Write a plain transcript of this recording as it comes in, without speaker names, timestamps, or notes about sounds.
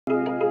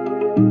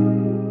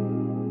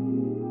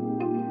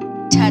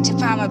Touch it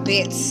by my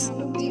bits.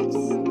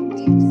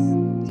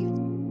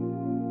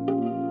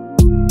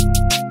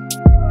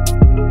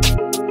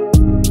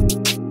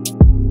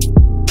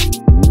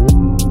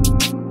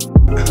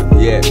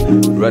 Yeah,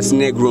 Ras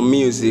Negro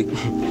music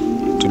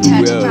to the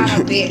world.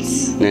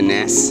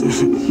 Mannex,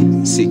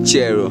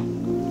 Charro,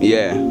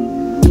 yeah.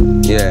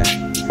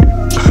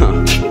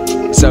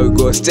 So we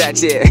go start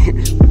here.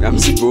 I'm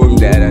supposed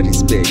that I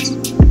respect.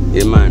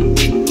 Yeah man,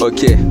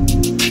 okay.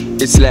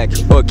 It's like,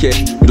 okay,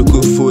 look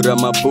for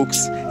my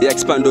books.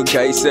 Expando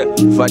kaisa,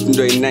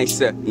 fatindo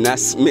inaisa.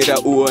 Nas mera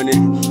uone,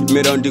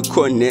 mera on the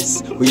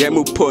corners. We am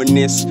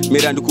upones,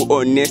 mera nduku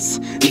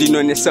honest.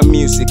 Ndinonesa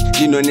music,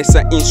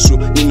 ndinonesa instru,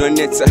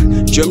 ndinonesa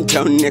jump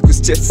down neku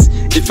states.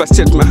 If I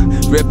set my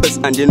rappers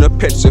and they no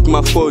pets with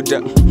my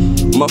folder.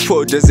 My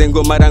folders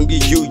zengo marangi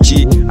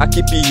UG,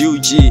 akipi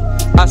UG,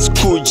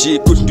 askuji,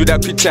 kutunduda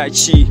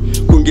pitachi.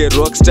 Kunge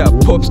rockstar,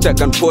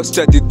 popstar, and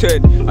poster the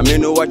third. I may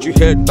know what you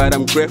heard, but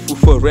I'm grateful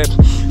for rap.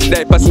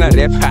 Die personal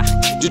rap, ha.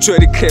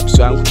 Detroit crepes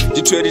wangu,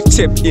 Detroit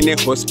tape in a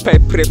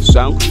hosepipe preps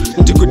wangu.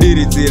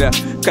 Ndikudirizira,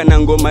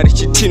 kanango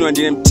marichitinwa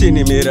ndine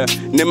mtini mira.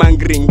 Nema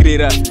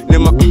ngringrira,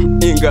 nema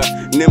inga,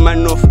 nema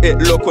nof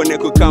loko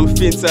neku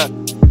kamfinsa.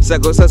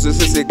 Sagosa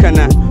zose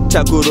kana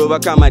takurova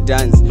kama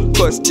dance.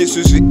 Cause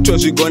tisu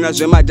tozvigona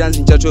zvema dance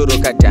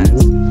nchachoroka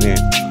dance.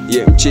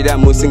 Yeah, mchida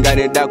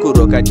musingane da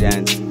kuroka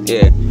dance.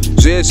 Yeah,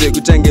 zvezve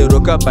kutange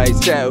roka by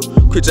style.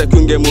 Kuita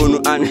kunge munu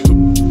ane,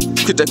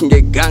 kuita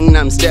kunge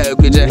Gangnam style.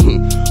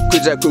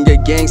 Kuita kunge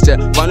gangster.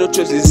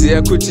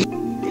 Vanotozizia kuti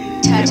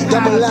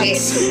Double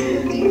X.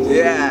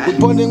 Yeah, we're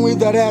bonding with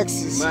the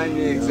X's.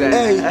 Mannex.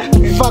 Hey,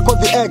 fuck with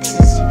the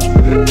X's.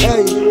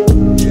 Hey,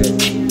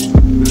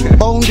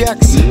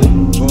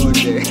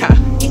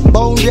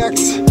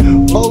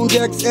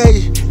 Beatx,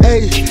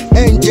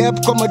 hey,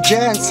 jab come a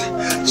dance.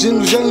 Jin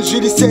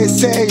really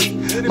say.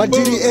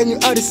 Madiri enyu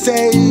ari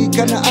say,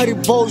 kana ari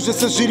bow,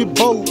 just a really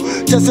bow,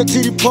 just a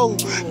titty po,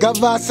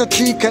 gavasa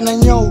tea kana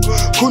nyo,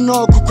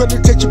 kuno kukweli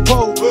techi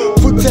po,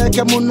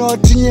 futeka muno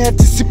tinye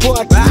tisipo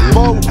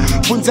atisipo,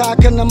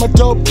 bunzaka na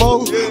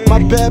madobo,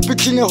 mabebi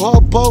chine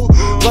hobo,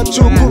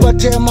 vachuku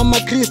vatema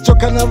makristo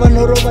kana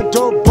vanoro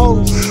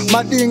vadobo,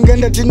 madinga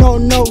ndati no,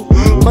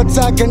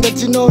 matsaka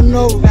ndati no,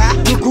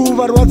 nuku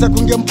varwadza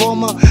kunge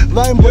mboma,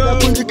 vaimboda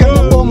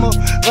kunjikana boma,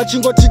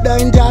 vachingoti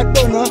dai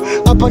ndadona,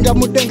 apa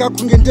ndamudenga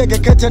kunge ndege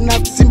kata na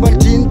kusimba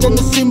ndinda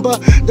nesimba,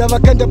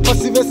 ndavakanda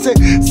pasi vese,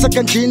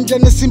 saka ndinda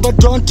nesimba.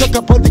 Don't talk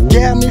about the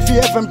game if you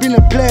haven't been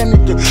a player,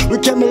 nigga. We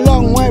came a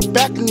long way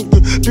back,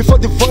 nigga. Before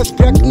the voice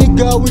crack,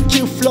 nigga, we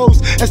kill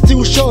flows and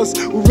still shows.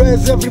 We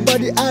raise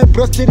everybody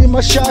eyebrows, till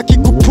my shaki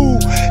kupu.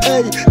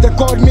 Hey, they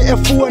called me a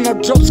fool and I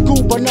dropped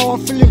school, but now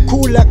I'm feeling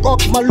cool like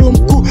Ok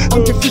Malumku.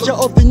 I'm the future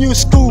of the new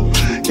school.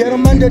 Get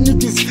them and the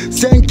niggas,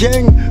 same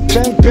gang,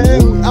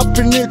 bang, up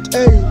in it,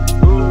 hey.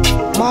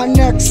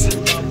 Mannex,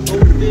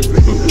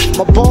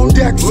 my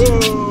Beatx.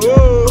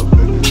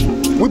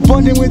 We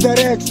bonding with the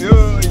X.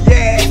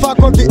 Yeah. Fuck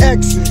on the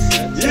X's.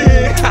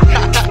 Yeah.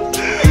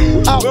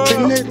 Up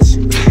in it.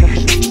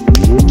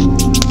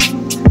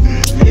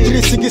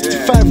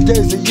 365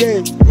 days a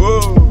year.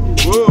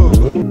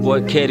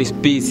 Boy, Katie's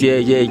beats, yeah.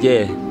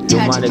 Yo,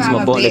 Mannex,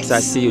 my Beatx, I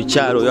see you,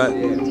 Charro,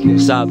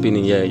 what's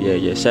happening?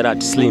 Yeah. Shout out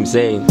to Slim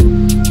Zane,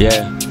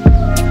 yeah.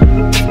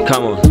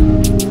 Come on.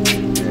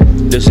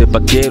 This is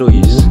Paquero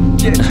is.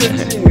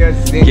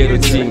 Ghetto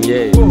team,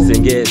 yeah.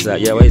 Zengeza,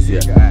 yeah, where's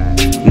it?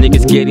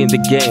 Niggas get in the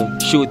game,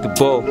 shoot the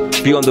ball,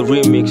 be on the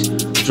remix,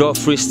 draw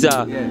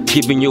freestyle,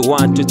 giving you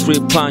 1, 2, 3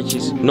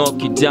 punches,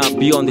 knock it down,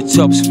 be on the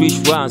top, switch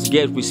rounds,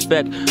 get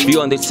respect, be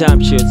on the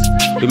champions.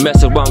 We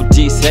mess around with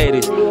these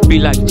haters, be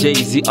like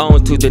Jay-Z,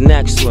 on to the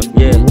next one,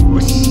 yeah.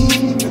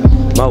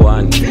 My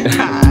one.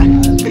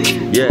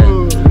 Yeah.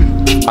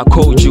 I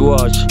called you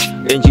watch,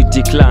 and you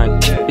decline.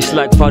 It's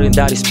like foreign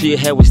that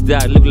spearhead was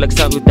that. Look like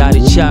something that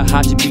is shot.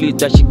 Hard to believe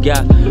that she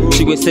got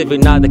 2 and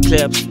 7 other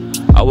clubs.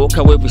 I walk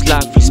away with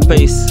life in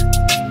space.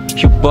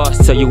 You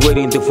bust, so you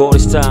waiting the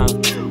voice time.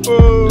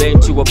 Learn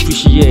to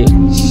appreciate.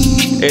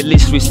 At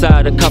least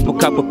recite a couple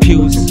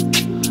pews.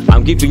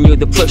 I'm giving you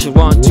the pressure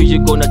 1, 2.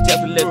 You're gonna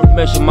definitely let me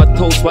measure my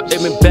toes while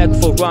aiming back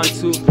for round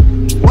 2.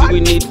 Do we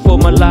need for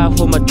my life,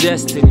 for my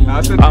destiny?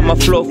 I'm a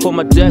flow for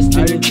my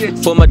destiny,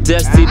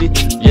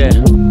 yeah.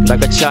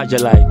 Like a charger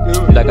light,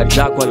 like a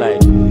dark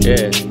light,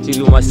 yeah.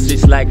 Till my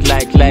streets like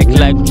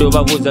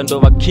Dova was and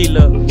Dova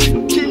killer,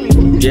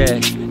 yeah.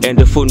 And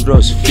the phone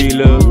draws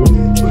feeler,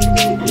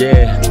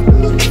 yeah.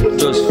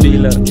 Those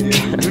feeler.